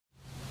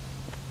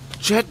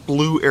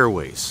JetBlue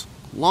Airways,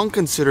 long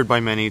considered by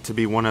many to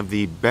be one of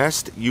the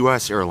best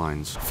U.S.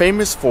 airlines,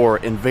 famous for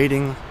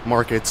invading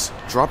markets,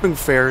 dropping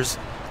fares,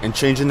 and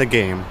changing the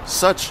game,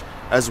 such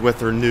as with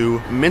their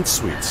new Mint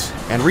Suites,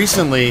 and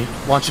recently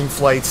launching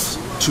flights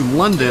to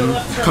London,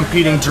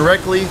 competing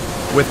directly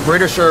with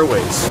British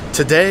Airways.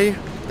 Today,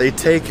 they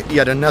take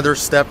yet another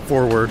step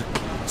forward,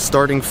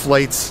 starting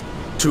flights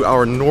to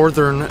our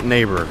northern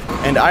neighbor.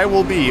 And I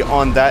will be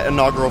on that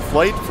inaugural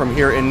flight from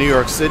here in New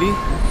York City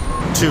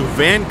to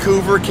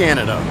Vancouver,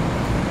 Canada.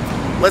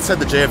 Let's head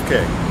to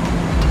JFK.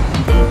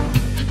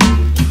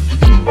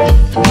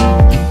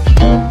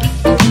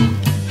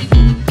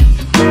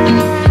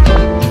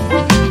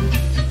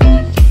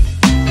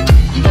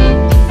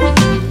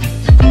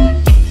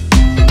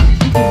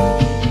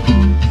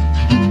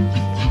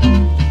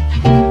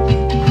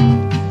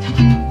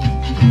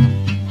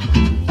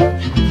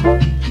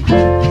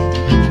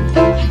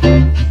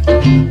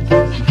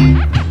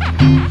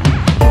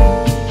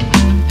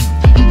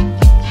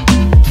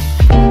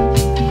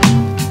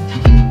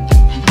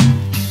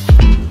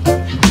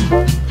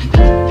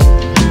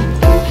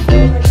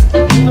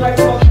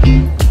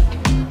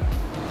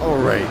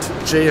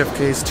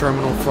 JFK's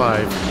Terminal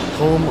 5,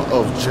 home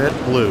of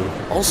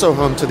JetBlue. Also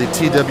home to the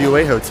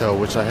TWA Hotel,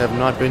 which I have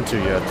not been to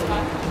yet,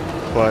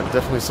 but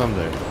definitely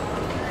someday.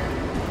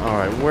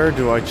 Alright, where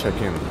do I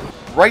check in?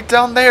 Right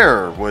down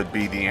there would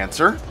be the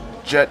answer.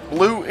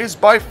 JetBlue is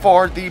by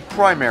far the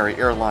primary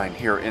airline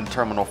here in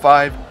Terminal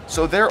 5,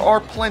 so there are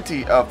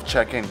plenty of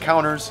check-in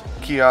counters,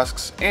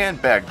 kiosks,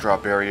 and bag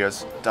drop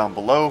areas down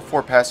below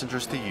for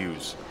passengers to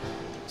use.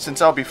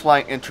 Since I'll be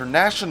flying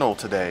international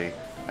today,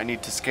 I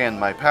need to scan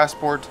my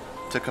passport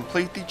to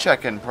complete the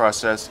check-in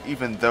process,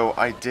 even though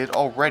I did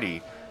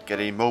already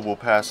get a mobile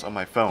pass on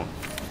my phone.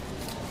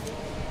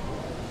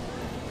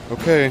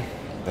 Okay,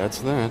 that's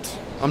that.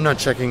 I'm not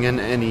checking in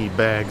any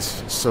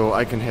bags, so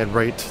I can head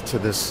right to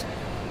this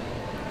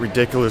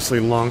ridiculously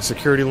long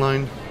security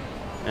line,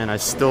 and I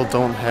still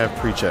don't have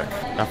pre-check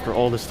after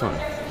all this time.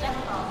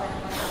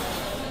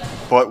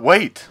 But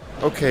wait!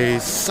 Okay,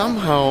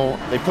 somehow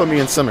they put me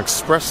in some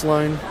express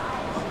line,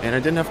 and I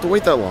didn't have to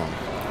wait that long.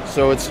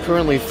 So it's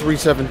currently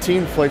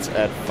 3:17, flight's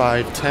at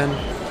 5:10.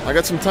 I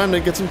got some time to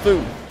get some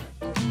food.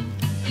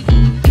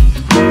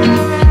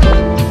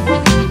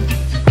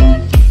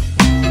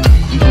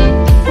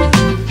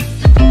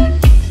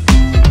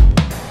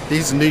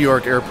 These New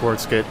York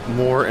airports get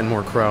more and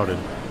more crowded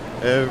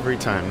every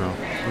time though.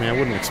 I mean, I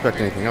wouldn't expect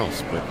anything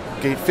else, but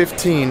gate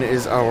 15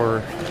 is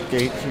our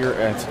gate here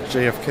at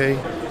JFK.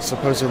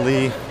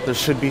 Supposedly there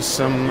should be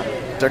some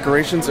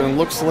decorations, and it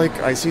looks like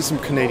I see some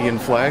Canadian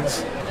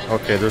flags.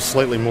 Okay, there's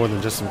slightly more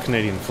than just some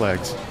Canadian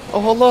flags. Oh,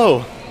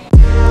 hello!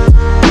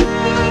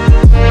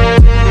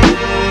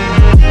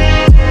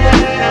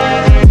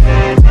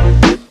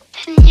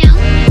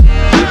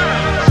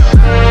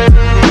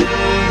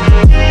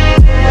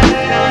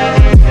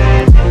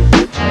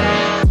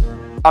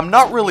 I'm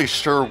not really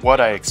sure what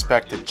I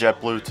expected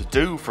JetBlue to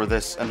do for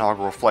this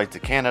inaugural flight to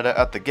Canada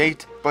at the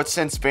gate, but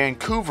since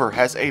Vancouver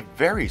has a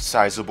very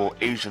sizable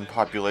Asian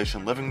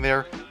population living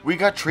there, we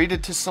got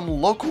treated to some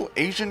local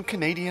Asian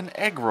Canadian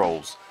egg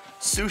rolls,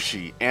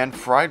 sushi, and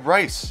fried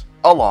rice,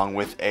 along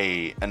with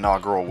a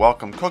inaugural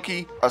welcome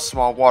cookie, a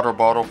small water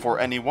bottle for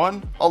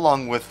anyone,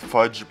 along with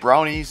fudge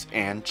brownies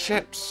and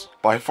chips.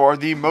 By far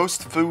the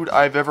most food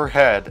I've ever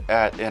had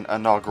at an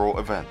inaugural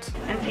event.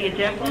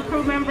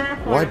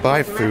 Why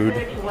buy food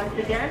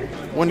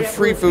when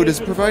free food is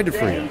provided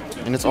for you?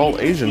 And it's all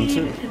Asian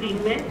too.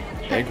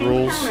 Egg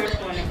rolls,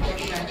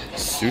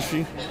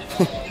 sushi.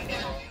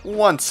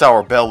 Once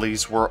our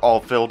bellies were all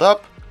filled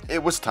up,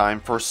 it was time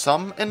for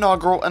some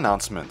inaugural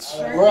announcements.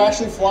 We're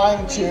actually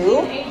flying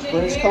to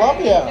British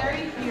Columbia.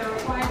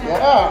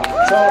 Yeah,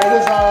 so it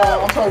is,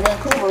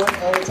 Vancouver,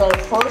 and it's our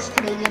first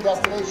Canadian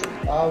destination.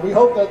 We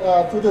hope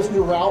that through this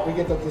new route, we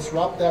get to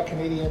disrupt that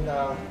Canadian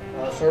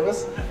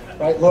service,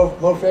 right?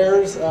 Low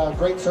fares,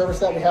 great service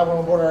that we have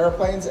on board our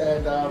airplanes,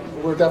 and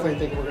we're definitely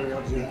thinking we're going to be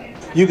able to do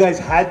that. You guys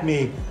had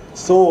me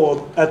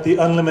sold at the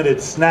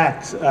unlimited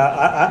snacks.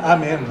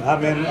 I'm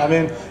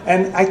in.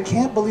 And I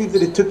can't believe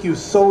that it took you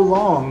so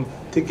long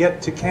to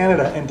get to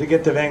Canada and to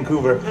get to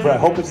Vancouver. But I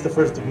hope it's the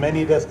first of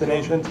many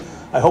destinations.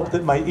 I hope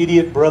that my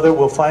idiot brother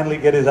will finally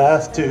get his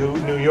ass to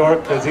New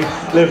York because he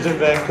lives in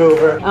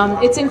Vancouver.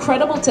 It's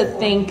incredible to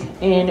think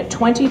in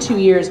 22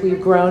 years we've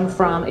grown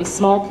from a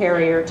small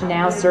carrier to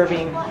now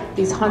serving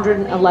these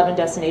 111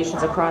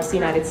 destinations across the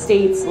United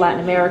States, Latin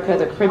America,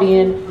 the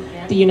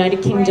Caribbean, the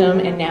United Kingdom,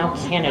 and now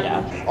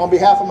Canada. On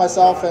behalf of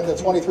myself and the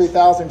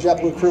 23,000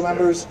 JetBlue crew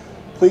members,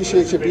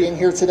 appreciate you being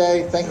here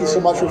today. Thank you so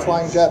much for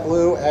flying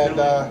JetBlue,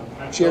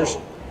 and cheers.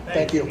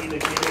 Thank you.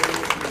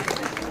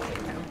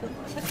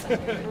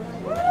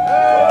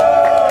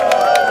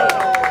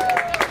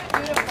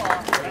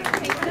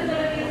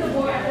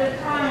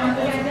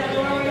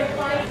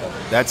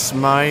 That's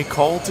my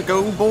call to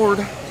go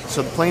board.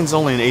 So the plane's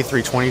only an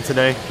A320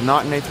 today,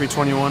 not an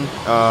A321.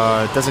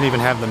 It doesn't even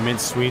have the mint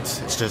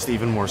suites, it's just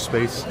even more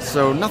space.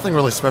 So nothing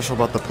really special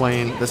about the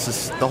plane. This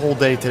is, the whole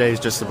day today is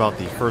just about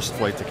the first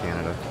flight to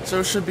Canada. So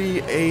it should be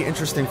a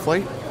interesting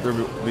flight. There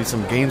will be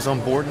some games on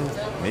board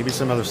and maybe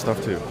some other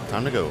stuff too.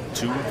 Time to go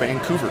to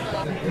Vancouver.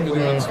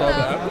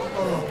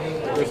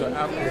 There's an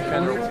app.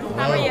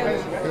 How are you?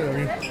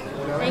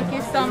 Thank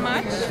you so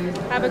much.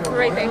 Have a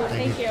great day.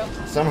 Thank you.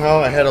 Somehow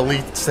I had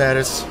elite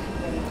status.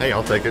 Hey,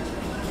 I'll take it.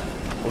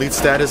 Elite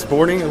status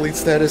boarding, elite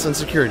status and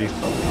security.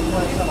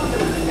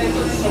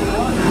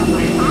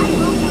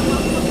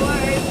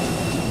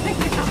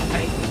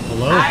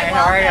 Hello. Hi,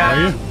 how are you? How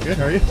are you? Good,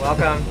 how are you?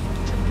 Welcome.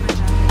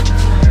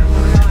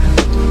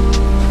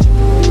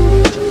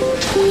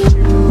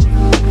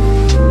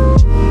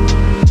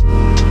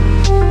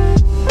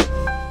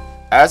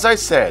 As I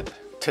said,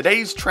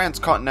 today's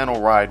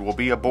transcontinental ride will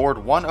be aboard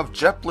one of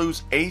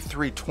JetBlue's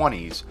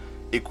A320s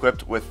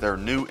equipped with their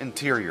new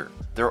interior.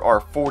 There are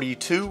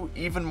 42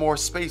 even more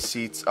space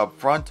seats up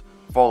front,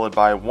 followed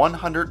by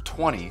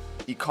 120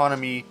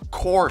 economy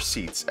core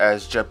seats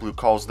as JetBlue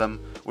calls them,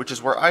 which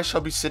is where I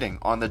shall be sitting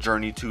on the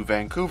journey to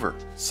Vancouver,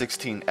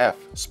 16F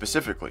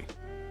specifically.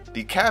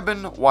 The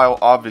cabin, while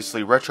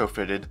obviously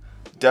retrofitted,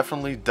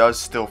 definitely does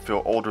still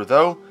feel older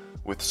though,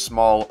 with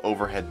small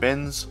overhead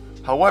bins.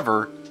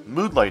 However,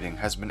 mood lighting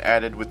has been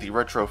added with the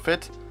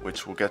retrofit,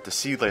 which we'll get to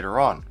see later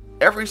on.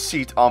 Every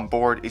seat on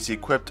board is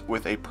equipped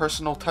with a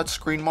personal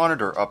touchscreen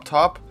monitor up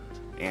top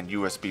and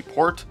USB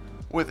port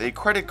with a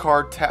credit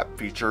card tap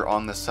feature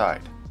on the side.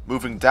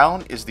 Moving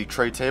down is the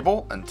tray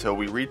table until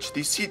we reach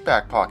the seat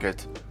back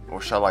pocket, or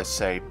shall I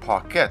say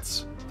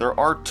pockets. There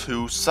are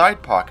two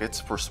side pockets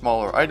for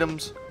smaller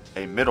items,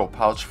 a middle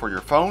pouch for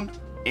your phone,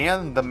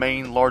 and the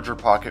main larger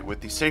pocket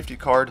with the safety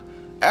card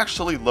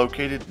actually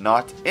located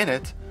not in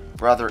it,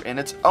 rather in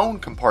its own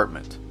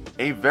compartment.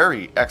 A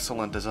very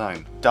excellent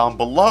design. Down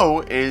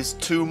below is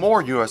two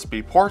more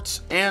USB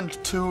ports and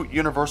two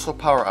universal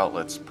power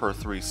outlets per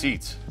 3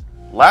 seats.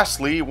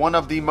 Lastly, one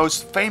of the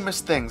most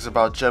famous things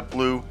about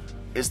JetBlue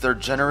is their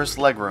generous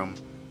legroom,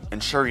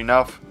 and sure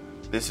enough,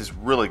 this is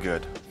really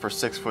good for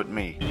 6-foot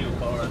me.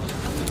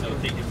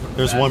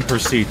 There's one per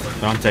seat,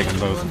 but I'm taking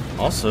both.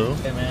 Also,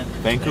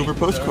 Vancouver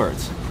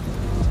postcards.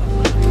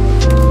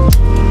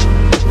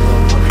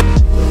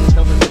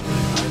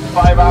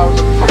 5 hours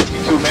and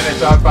 52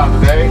 minutes outbound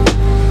today.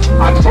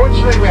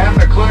 Unfortunately, we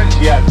haven't a clearance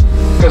yet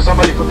because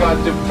somebody forgot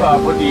to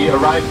put the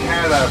Arrive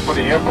Canada, put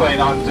the airplane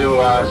onto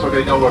so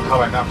they know we're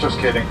coming. I'm just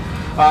kidding.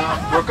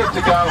 We're good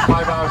to go. 5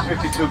 hours,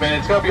 52 minutes.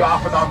 It's gonna be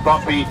off and on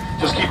bumpy.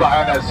 Just keep an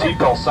eye on that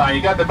seatbelt sign.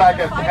 You got the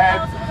back of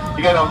Ted,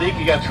 you got Alik,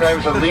 you got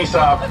Travis and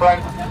Lisa up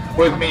front.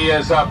 With me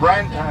is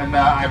Brent, and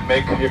I'm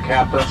Mick, your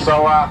captain.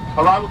 So,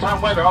 arrival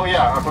time weather. Oh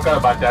yeah, I forgot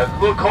about that. A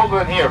little colder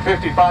than here,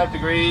 55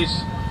 degrees.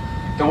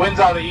 The wind's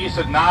out of the east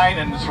at 9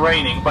 and it's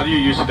raining, but you're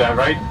used to that,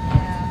 right?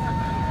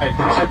 Hey,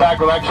 sit back,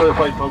 relax for the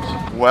flight, folks.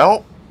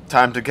 Well,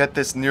 time to get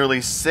this nearly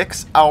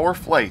 6-hour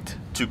flight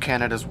to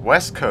Canada's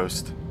west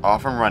coast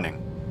off and running.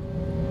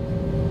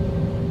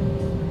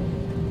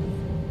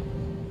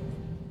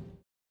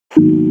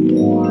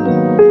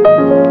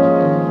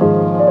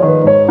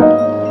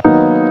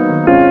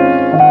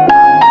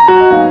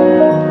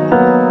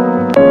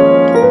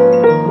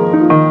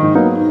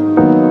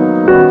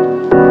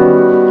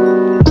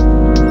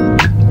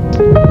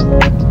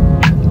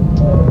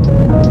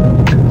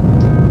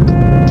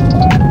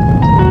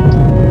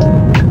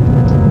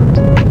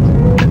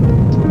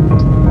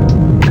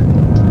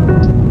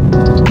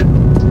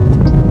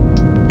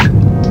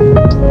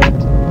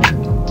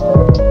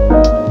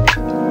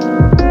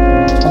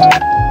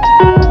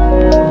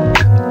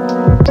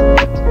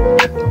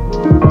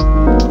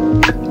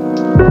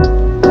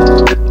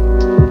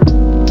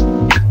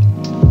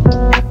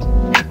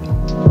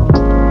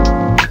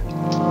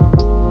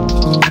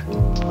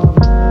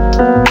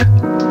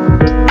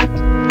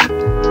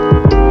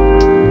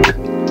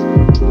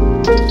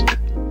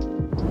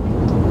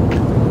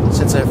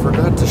 Since I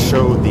forgot to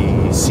show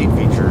the seat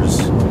features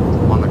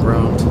on the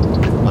ground,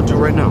 I'll do it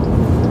right now.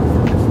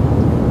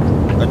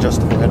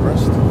 Adjustable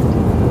headrest.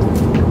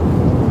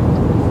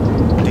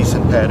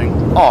 Decent padding.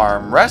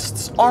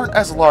 Armrests aren't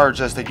as large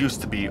as they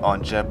used to be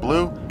on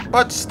JetBlue,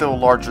 but still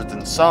larger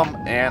than some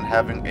and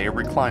having a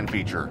recline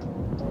feature.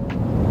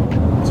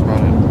 That's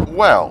about it.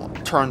 Well,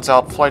 turns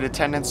out flight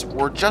attendants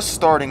were just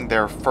starting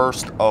their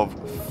first of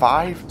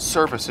 5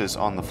 services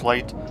on the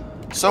flight,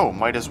 so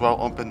might as well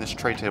open this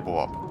tray table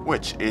up,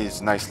 which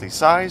is nicely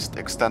sized,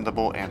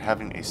 extendable, and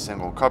having a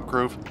single cup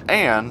groove,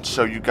 and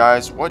show you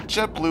guys what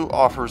JetBlue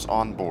offers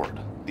on board.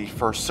 The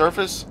first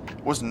service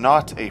was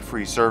not a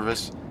free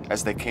service,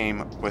 as they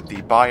came with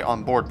the buy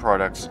on board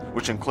products,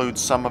 which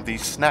includes some of the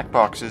snack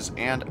boxes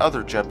and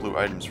other JetBlue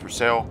items for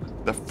sale.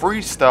 The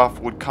free stuff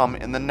would come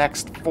in the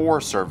next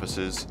 4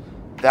 services,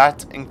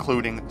 that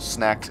including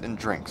snacks and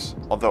drinks,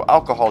 although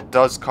alcohol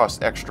does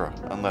cost extra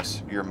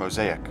unless you're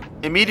Mosaic.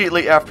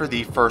 Immediately after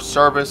the first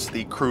service,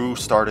 the crew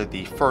started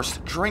the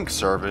first drink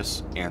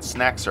service and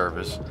snack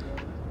service.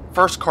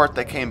 First cart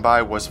that came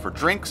by was for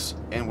drinks,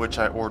 in which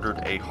I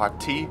ordered a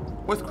hot tea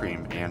with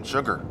cream and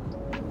sugar.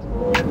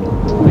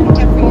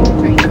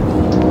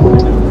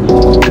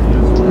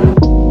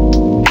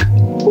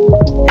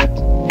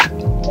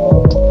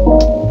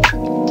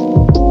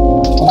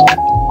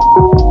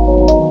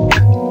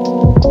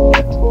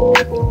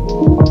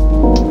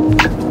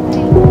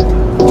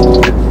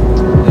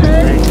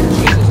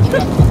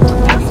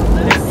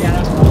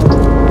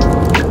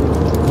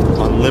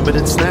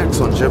 Unlimited snacks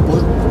on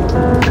JetBlue.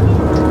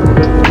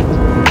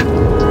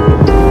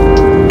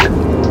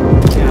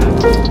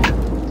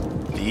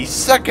 The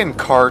second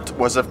cart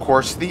was of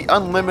course the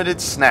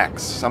unlimited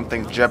snacks,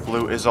 something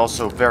JetBlue is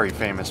also very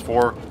famous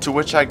for, to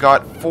which I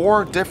got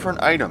 4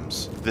 different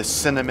items. This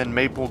cinnamon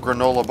maple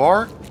granola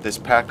bar, this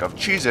pack of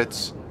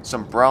Cheez-Its,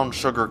 some brown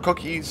sugar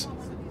cookies,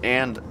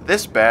 and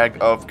this bag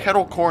of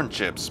kettle corn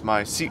chips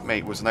my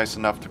seatmate was nice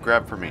enough to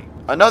grab for me.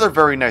 Another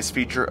very nice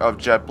feature of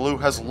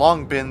JetBlue has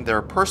long been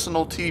their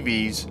personal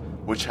TVs,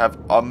 which have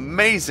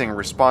amazing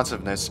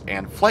responsiveness,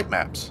 and flight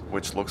maps,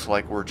 which looks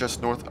like we're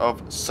just north of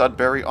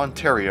Sudbury,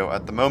 Ontario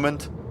at the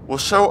moment. We'll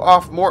show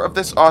off more of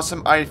this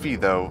awesome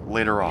IFE though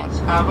later on.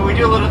 But we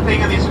do a little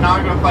thing on these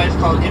inaugural flights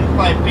called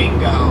in-flight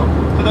bingo.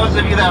 For those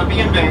of you that will be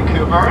in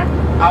Vancouver,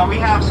 we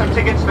have some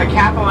tickets to the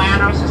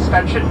Capilano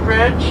Suspension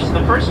Bridge,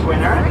 the first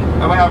winner.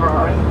 And we have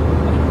our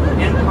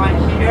in-flight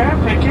here,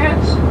 pick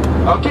it.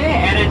 Okay,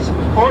 and it's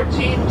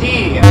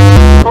 14D.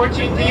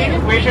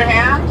 14D, raise your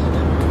hand.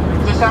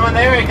 Is there someone?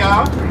 There we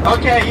go.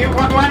 Okay, you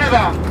won one of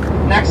them.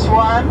 Next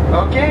one.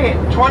 Okay,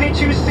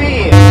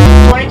 22C.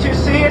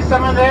 22C, is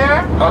someone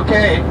there?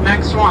 Okay,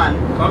 next one.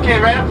 Okay,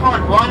 right up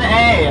front,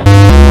 1A.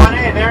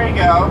 1A, there you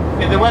go.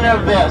 Okay, the winner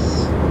of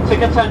this.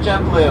 Tickets on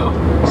JetBlue.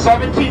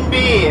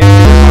 17B. Is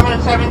there someone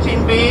at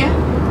 17B?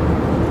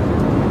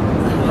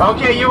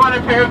 Okay, you won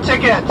a pair of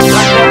tickets on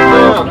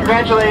JetBlue.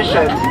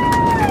 Congratulations.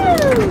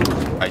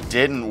 I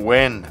didn't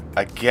win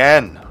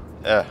again.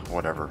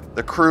 Whatever.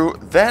 The crew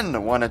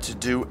then wanted to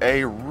do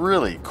a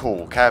really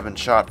cool cabin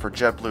shot for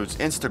JetBlue's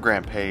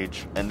Instagram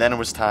page, and then it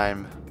was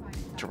time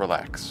to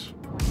relax.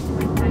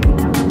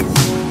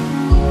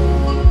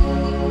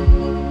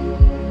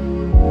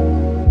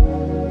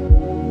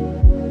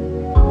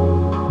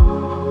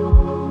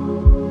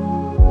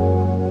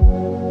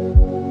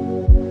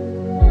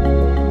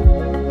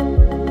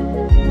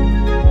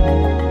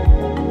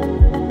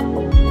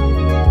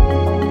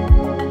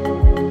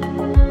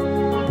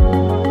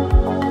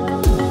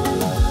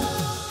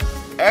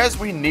 As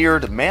we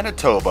neared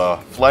Manitoba,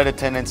 flight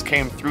attendants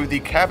came through the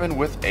cabin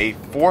with a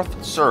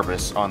 4th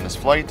service on this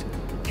flight,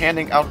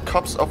 handing out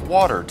cups of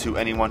water to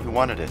anyone who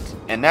wanted it.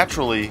 And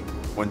naturally,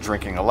 when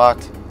drinking a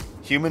lot,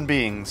 human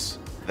beings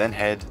then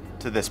head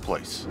to this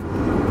place.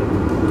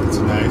 It's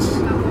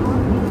nice.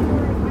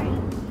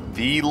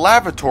 The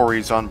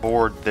lavatories on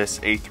board this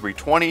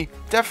A320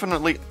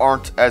 definitely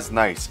aren't as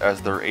nice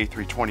as their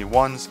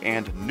A321s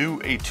and new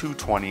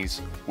A220s,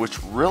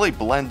 which really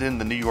blend in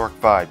the New York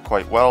vibe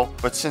quite well,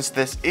 but since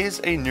this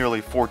is a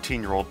nearly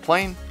 14-year-old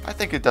plane, I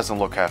think it doesn't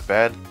look half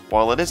bad.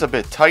 While it is a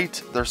bit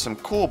tight, there's some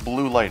cool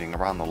blue lighting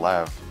around the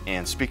lav.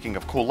 And speaking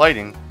of cool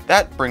lighting,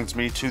 that brings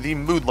me to the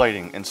mood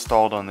lighting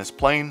installed on this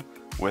plane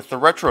with the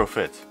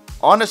retrofit.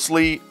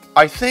 Honestly,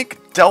 I think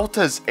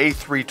Delta's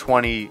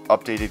A320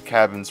 updated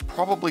cabins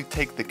probably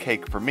take the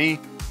cake for me,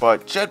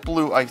 but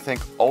JetBlue I think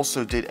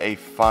also did a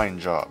fine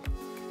job.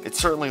 It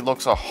certainly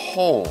looks a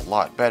whole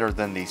lot better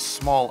than the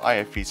small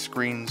IFE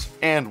screens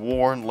and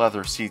worn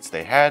leather seats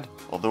they had,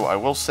 although I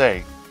will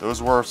say,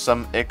 those were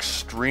some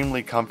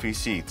extremely comfy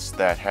seats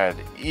that had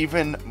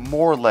even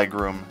more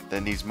legroom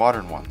than these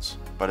modern ones.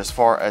 But as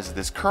far as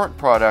this current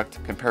product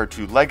compared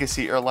to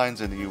legacy airlines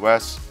in the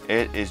US,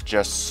 it is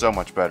just so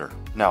much better.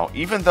 Now,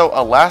 even though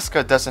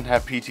Alaska doesn't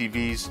have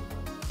PTVs,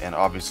 and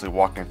obviously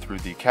walking through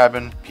the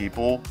cabin,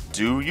 people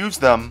do use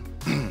them.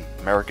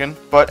 American.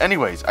 But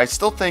anyways, I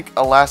still think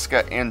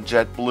Alaska and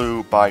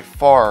JetBlue by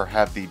far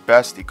have the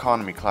best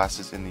economy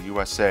classes in the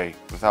USA,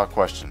 without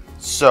question.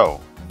 So,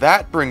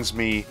 that brings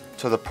me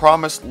to the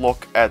promised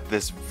look at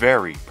this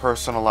very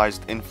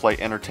personalized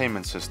in-flight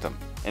entertainment system.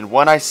 And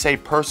when I say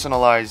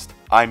personalized,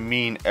 I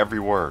mean every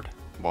word.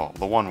 Well,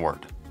 the one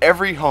word.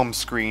 Every home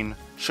screen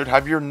should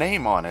have your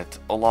name on it,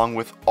 along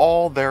with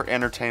all their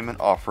entertainment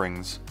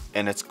offerings,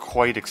 and it's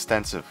quite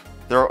extensive.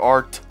 There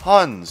are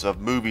tons of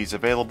movies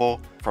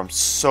available from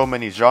so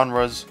many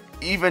genres,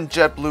 even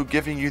JetBlue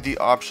giving you the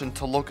option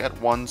to look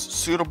at ones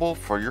suitable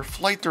for your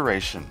flight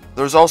duration.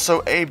 There's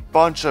also a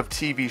bunch of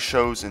TV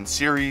shows and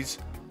series,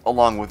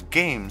 along with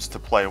games to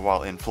play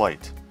while in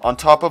flight. On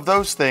top of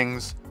those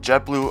things,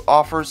 JetBlue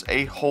offers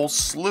a whole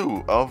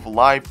slew of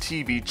live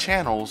TV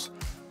channels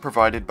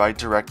provided by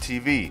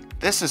DirecTV.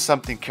 This is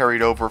something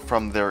carried over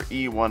from their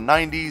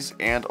E190s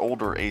and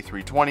older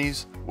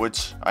A320s,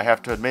 which I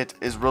have to admit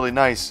is really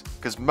nice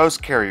because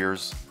most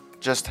carriers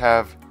just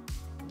have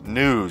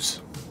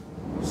news.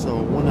 So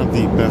one of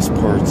the best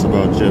parts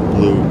about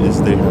JetBlue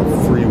is they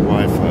have free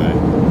Wi-Fi.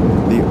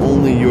 The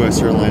only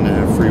US airline to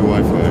have free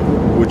Wi-Fi,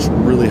 which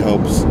really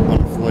helps on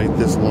a flight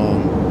this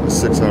long, a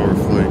 6-hour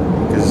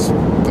flight, because you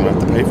don't have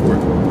to pay for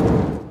it.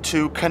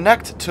 To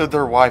connect to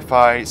their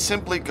Wi-Fi,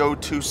 simply go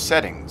to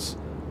Settings,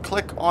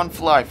 click on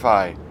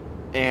Fly-Fi,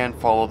 and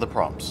follow the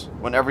prompts.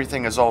 When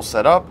everything is all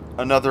set up,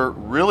 another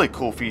really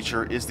cool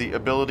feature is the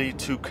ability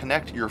to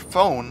connect your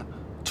phone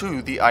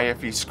to the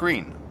IFE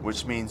screen,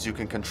 which means you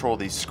can control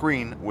the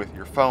screen with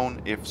your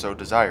phone if so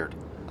desired.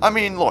 I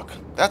mean, look,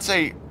 that's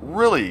a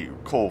really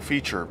cool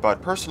feature,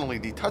 but personally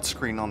the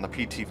touchscreen on the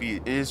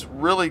PTV is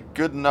really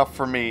good enough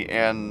for me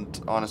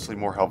and honestly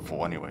more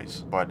helpful anyways.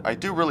 But I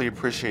do really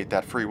appreciate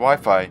that free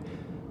Wi-Fi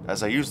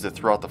as I used it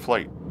throughout the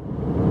flight.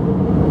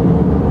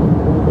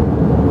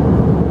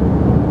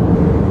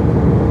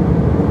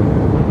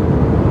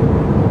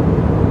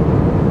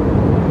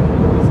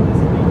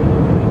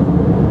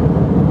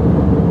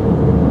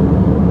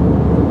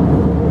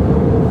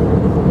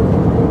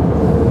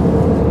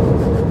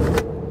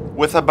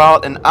 With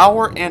about an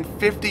hour and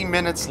 50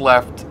 minutes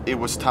left, it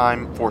was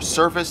time for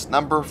service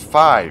number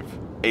 5,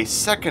 a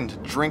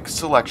second drink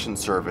selection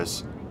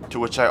service, to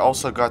which I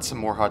also got some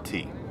more hot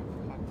tea.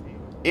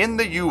 In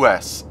the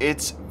US,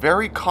 it's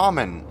very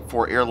common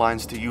for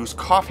airlines to use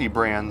coffee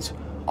brands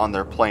on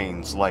their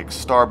planes like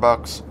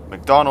Starbucks,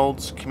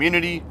 McDonald's,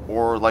 Community,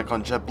 or like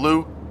on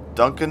JetBlue,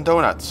 Dunkin'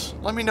 Donuts.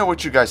 Let me know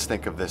what you guys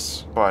think of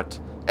this, but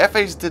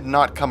FAs did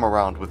not come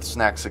around with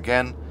snacks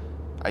again.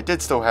 I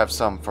did still have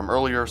some from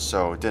earlier,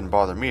 so it didn't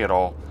bother me at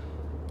all.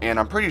 And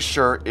I'm pretty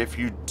sure if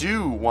you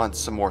do want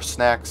some more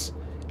snacks,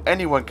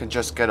 anyone can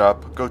just get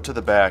up, go to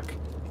the back,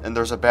 and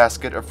there's a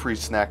basket of free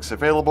snacks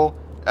available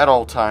at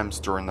all times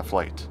during the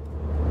flight.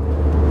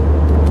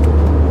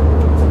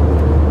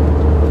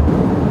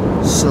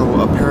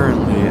 So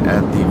apparently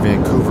at the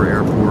Vancouver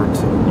airport,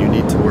 you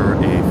need to wear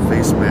a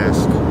face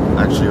mask,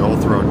 actually all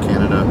throughout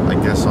Canada, I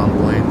guess on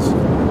planes.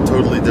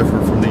 Totally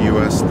different from the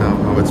US now,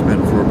 how it's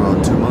been for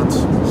about 2 months.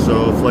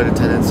 So flight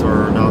attendants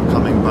are now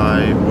coming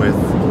by with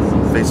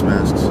face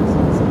masks.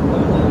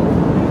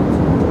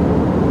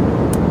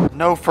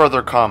 No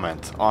further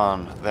comment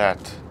on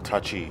that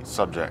touchy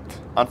subject.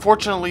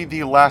 Unfortunately,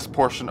 the last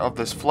portion of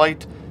this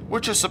flight,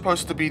 which is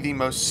supposed to be the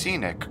most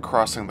scenic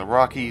crossing the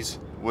Rockies,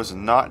 was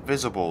not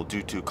visible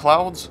due to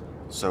clouds,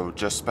 so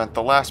just spent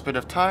the last bit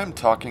of time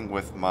talking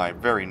with my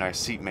very nice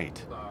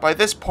seatmate. By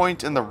this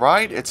point in the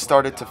ride, it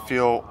started to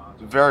feel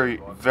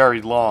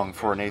very long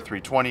for an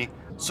A320,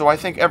 so I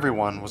think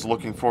everyone was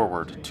looking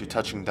forward to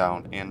touching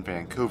down in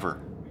Vancouver.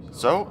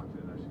 So,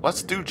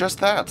 let's do just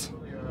that.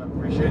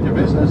 Appreciate your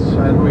business,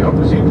 and we hope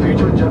to see you in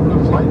future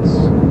JetBlue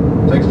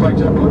flights. Thanks, Flight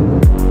JetBlue.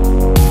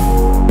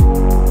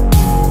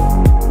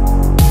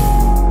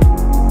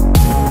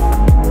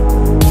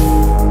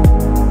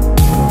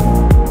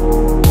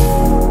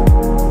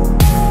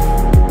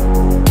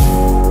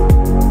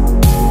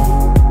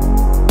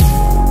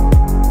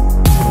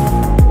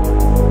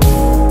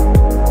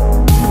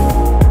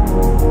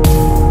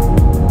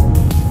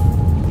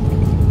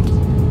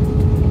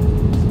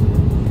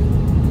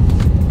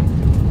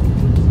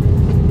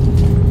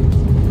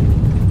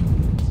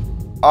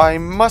 I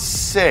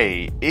must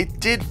say, it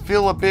did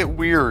feel a bit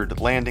weird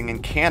landing in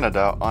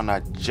Canada on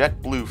a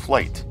JetBlue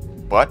flight,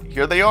 but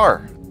here they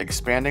are,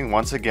 expanding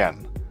once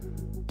again.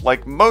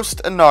 Like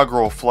most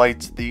inaugural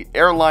flights, the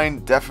airline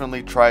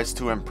definitely tries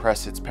to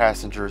impress its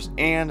passengers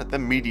and the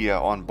media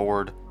on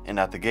board and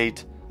at the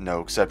gate, no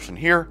exception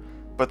here,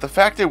 but the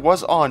fact it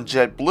was on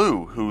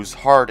JetBlue, whose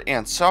hard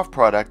and soft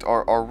product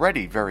are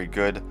already very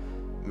good,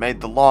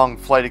 made the long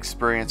flight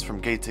experience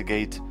from gate to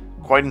gate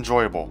quite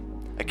enjoyable.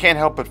 I can't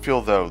help but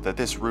feel though that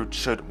this route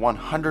should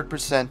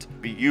 100%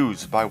 be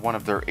used by one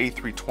of their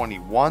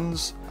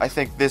A321s. I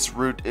think this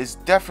route is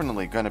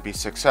definitely going to be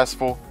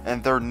successful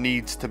and there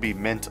needs to be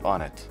mint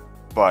on it.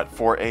 But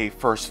for a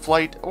first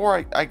flight,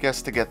 or I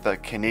guess to get the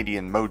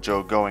Canadian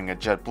mojo going at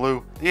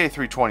JetBlue, the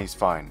A320 is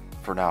fine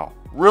for now.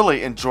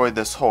 Really enjoyed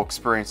this whole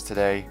experience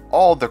today.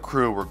 All the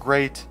crew were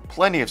great,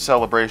 plenty of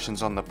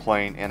celebrations on the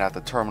plane and at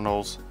the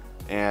terminals,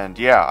 and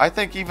yeah, I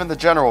think even the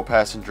general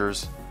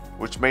passengers,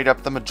 which made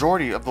up the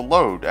majority of the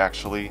load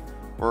actually,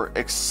 were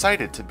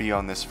excited to be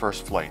on this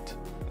first flight.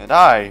 And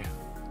I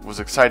was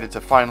excited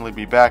to finally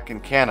be back in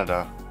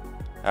Canada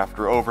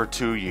after over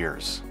 2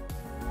 years.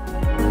 Make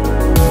sure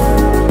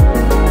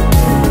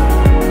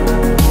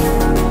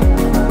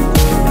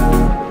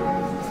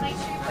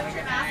you put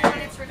your mask on,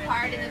 it's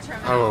required in the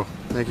terminal. Oh,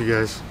 thank you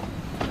guys.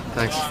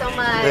 Thanks. Thank you so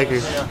much. Thank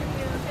you.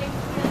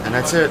 And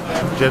that's it.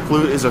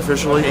 JetBlue is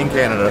officially in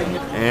Canada,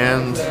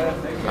 and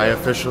I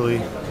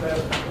officially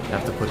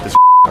have to put this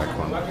back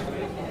on.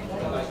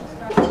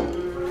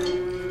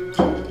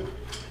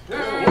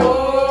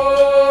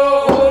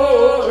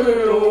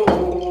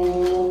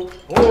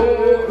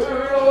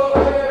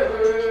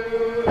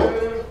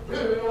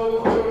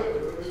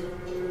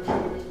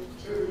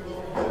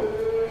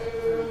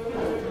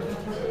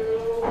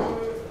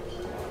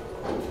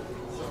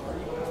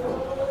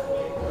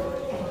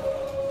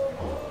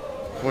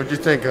 What'd you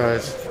think,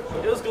 guys?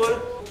 It was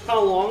good. Kind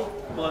of long,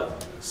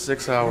 but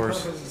 6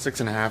 hours,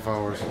 6.5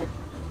 hours.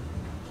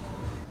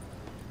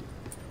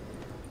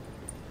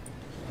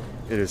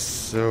 It is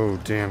so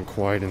damn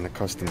quiet in the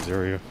customs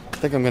area. I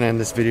think I'm gonna end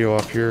this video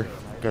off here.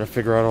 Gotta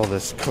figure out all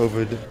this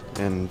COVID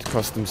and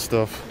custom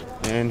stuff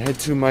and head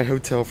to my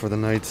hotel for the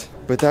night.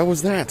 But that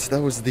was that.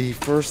 That was the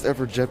first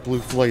ever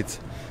JetBlue flight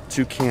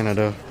to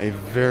Canada. A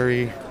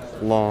very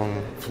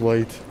long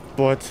flight,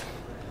 but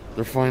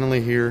they're finally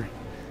here,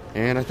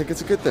 and I think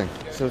it's a good thing.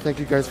 So thank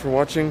you guys for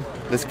watching.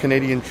 This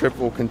Canadian trip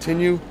will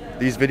continue.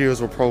 These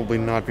videos will probably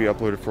not be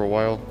uploaded for a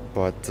while,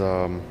 but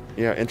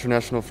yeah,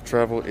 international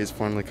travel is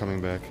finally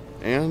coming back.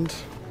 And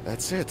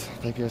that's it.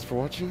 Thank you guys for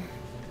watching.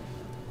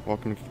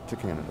 Welcome to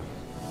Canada.